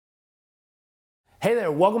Hey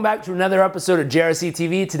there, welcome back to another episode of JRC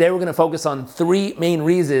TV. Today we're going to focus on 3 main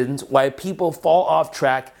reasons why people fall off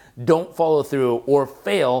track, don't follow through, or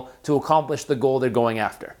fail to accomplish the goal they're going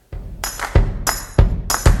after.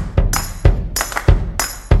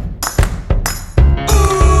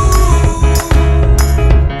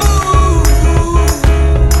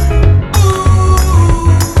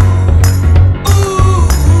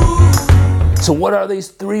 So what are these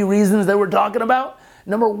 3 reasons that we're talking about?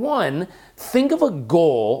 Number 1, think of a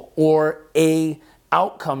goal or a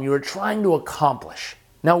outcome you are trying to accomplish.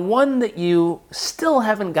 Now, one that you still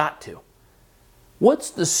haven't got to. What's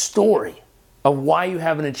the story of why you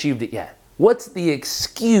haven't achieved it yet? What's the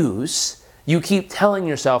excuse you keep telling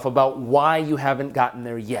yourself about why you haven't gotten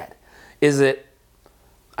there yet? Is it,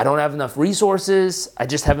 I don't have enough resources, I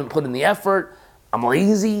just haven't put in the effort, I'm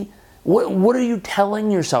lazy? What are you telling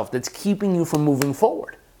yourself that's keeping you from moving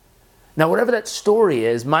forward? Now, whatever that story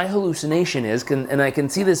is, my hallucination is, and I can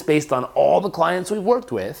see this based on all the clients we've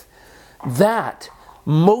worked with, that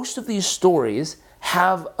most of these stories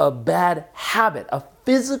have a bad habit, a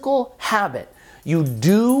physical habit you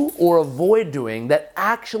do or avoid doing that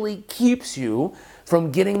actually keeps you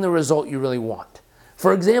from getting the result you really want.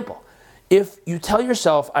 For example, if you tell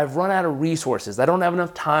yourself, I've run out of resources, I don't have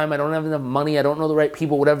enough time, I don't have enough money, I don't know the right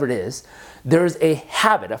people, whatever it is, there's a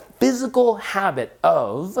habit, a physical habit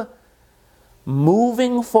of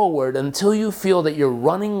moving forward until you feel that you're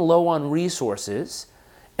running low on resources,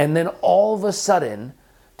 and then all of a sudden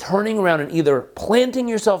turning around and either planting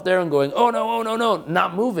yourself there and going, oh no,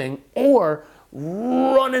 not moving, or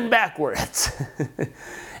running backwards.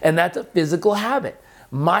 And that's a physical habit.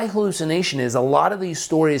 My hallucination is a lot of these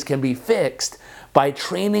stories can be fixed by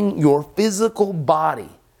training your physical body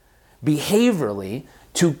behaviorally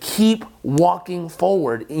to keep walking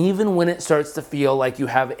forward even when it starts to feel like you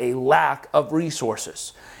have a lack of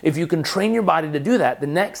resources. If you can train your body to do that, the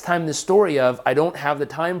next time the story of, I don't have the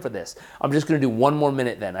time for this, I'm just gonna do 1 more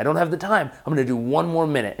minute then. I don't have the time, I'm gonna do 1 more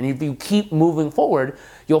minute. And if you keep moving forward,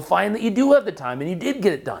 you'll find that you do have the time and you did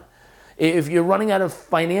get it done. If you're running out of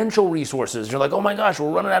financial resources, you're like, oh my gosh,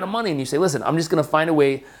 we're running out of money. And you say, listen, I'm just gonna find a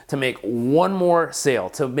way to make 1 more sale,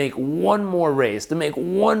 to make 1 more raise, to make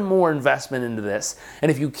 1 more investment into this.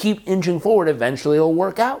 And if you keep inching forward, eventually it'll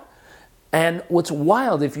work out. And what's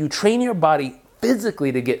wild, if you train your body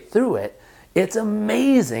physically to get through it, it's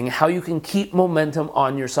amazing how you can keep momentum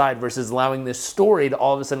on your side versus allowing this story to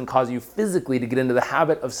all of a sudden cause you physically to get into the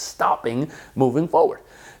habit of stopping moving forward.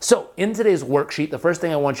 So in today's worksheet, the first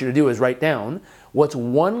thing I want you to do is write down what's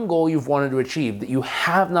 1 goal you've wanted to achieve that you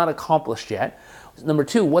have not accomplished yet. Number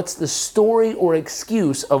 2, what's the story or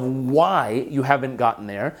excuse of why you haven't gotten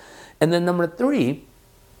there? And then number 3,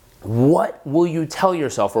 what will you tell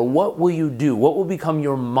yourself, or what will you do? What will become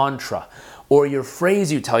your mantra or your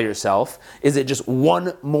phrase you tell yourself? Is it just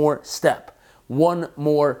 1 more step, 1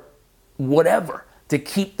 more whatever, to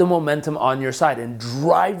keep the momentum on your side and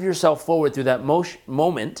drive yourself forward through that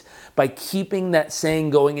moment by keeping that saying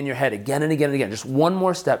going in your head again and again and again. Just 1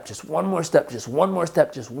 more step, just 1 more step, just 1 more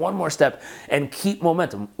step, just 1 more step, and keep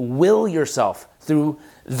momentum. Will yourself through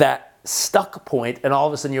that stuck point, and all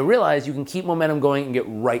of a sudden you realize you can keep momentum going and get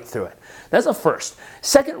right through it. That's the first.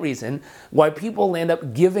 Second reason why people end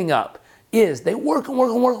up giving up is they work and work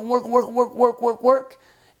and work and work and work and work.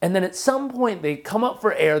 And then at some point they come up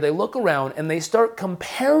for air, they look around and they start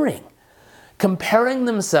comparing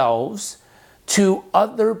themselves to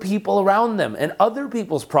other people around them and other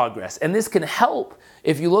people's progress. And this can help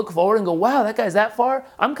if you look forward and go, wow, that guy's that far.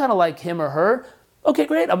 I'm kind of like him or her. Okay,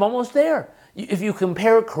 great, I'm almost there. If you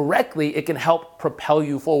compare correctly, it can help propel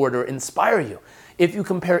you forward or inspire you. If you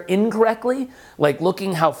compare incorrectly, like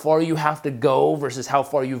looking how far you have to go versus how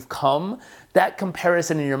far you've come, that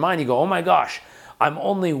comparison in your mind, you go, oh my gosh, I'm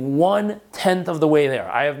only 1/10 of the way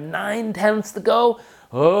there. I have 9/10 to go.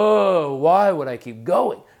 Oh, why would I keep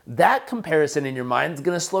going? That comparison in your mind is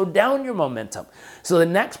gonna slow down your momentum. So the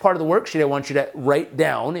next part of the worksheet I want you to write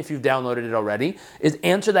down, if you've downloaded it already, is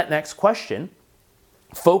answer that next question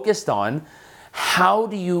focused on how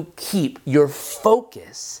do you keep your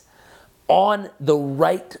focus on the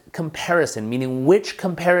right comparison, meaning which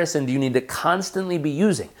comparison do you need to constantly be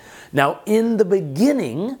using? Now, in the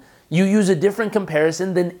beginning, you use a different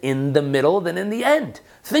comparison than in the middle, than in the end.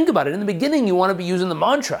 Think about it. In the beginning, you want to be using the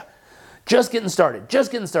mantra. Just getting started, just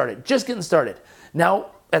getting started, just getting started. Now,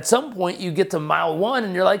 at some point, you get to mile 1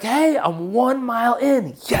 and you're like, hey, I'm 1 mile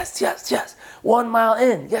in. Yes, yes, yes. 1 mile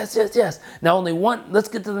in. Yes, yes, yes. Now only 1, let's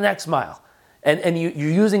get to the next mile. And you're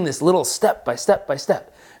using this little step by step by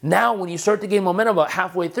step. Now, when you start to gain momentum about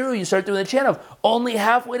halfway through, you start doing the chant of only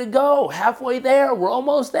halfway to go, halfway there, we're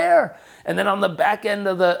almost there. And then on the back end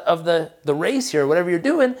of the race here, whatever you're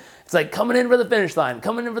doing, it's like coming in for the finish line,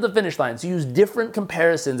 coming in for the finish line. So use different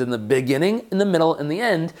comparisons in the beginning, in the middle, and the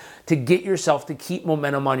end to get yourself to keep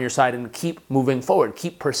momentum on your side and keep moving forward.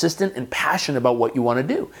 Keep persistent and passionate about what you want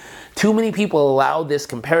to do. Too many people allow this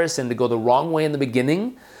comparison to go the wrong way in the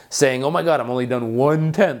beginning, saying, oh my God, I'm only done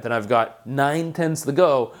 1/10 and I've got 9/10 to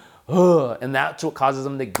go. Ugh, and that's what causes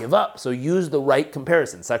them to give up. So use the right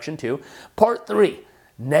comparison. Section 2. Part 3,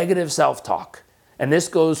 negative self-talk. And this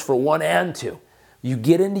goes for 1 and 2. You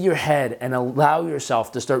get into your head and allow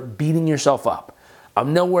yourself to start beating yourself up.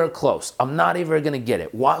 I'm nowhere close. I'm not even going to get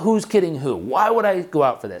it. Who's kidding who? Why would I go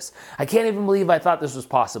out for this? I can't even believe I thought this was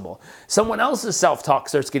possible. Someone else's self-talk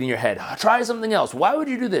starts getting in your head. Try something else. Why would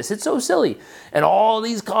you do this? It's so silly. And all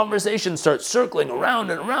these conversations start circling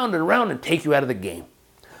around and around and around and take you out of the game.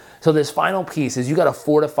 So this final piece is you got to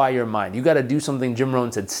fortify your mind. You got to do something Jim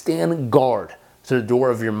Rohn said, stand guard to the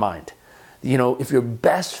door of your mind. You know, if your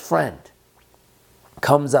best friend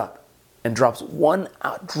comes up and drops 1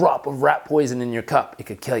 drop of rat poison in your cup, it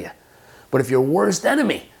could kill you. But if your worst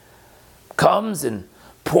enemy comes and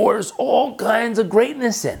pours all kinds of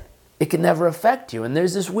greatness in, it can never affect you. And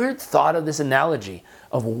there's this weird thought of this analogy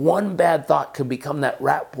of 1 bad thought could become that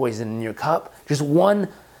rat poison in your cup. Just 1,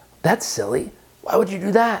 that's silly. Why would you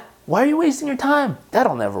do that? Why are you wasting your time?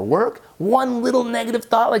 That'll never work. 1 little negative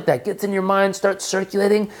thought like that gets in your mind, starts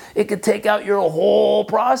circulating. It could take out your whole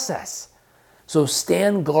process. So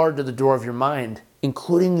stand guard to the door of your mind,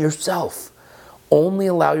 including yourself. Only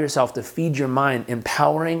allow yourself to feed your mind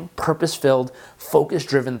empowering, purpose-filled,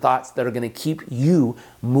 focus-driven thoughts that are going to keep you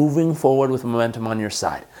moving forward with momentum on your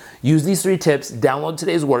side. Use these 3 tips, download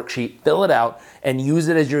today's worksheet, fill it out, and use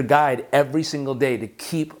it as your guide every single day to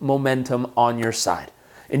keep momentum on your side.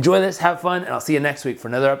 Enjoy this, have fun, and I'll see you next week for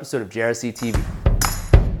another episode of JRC TV.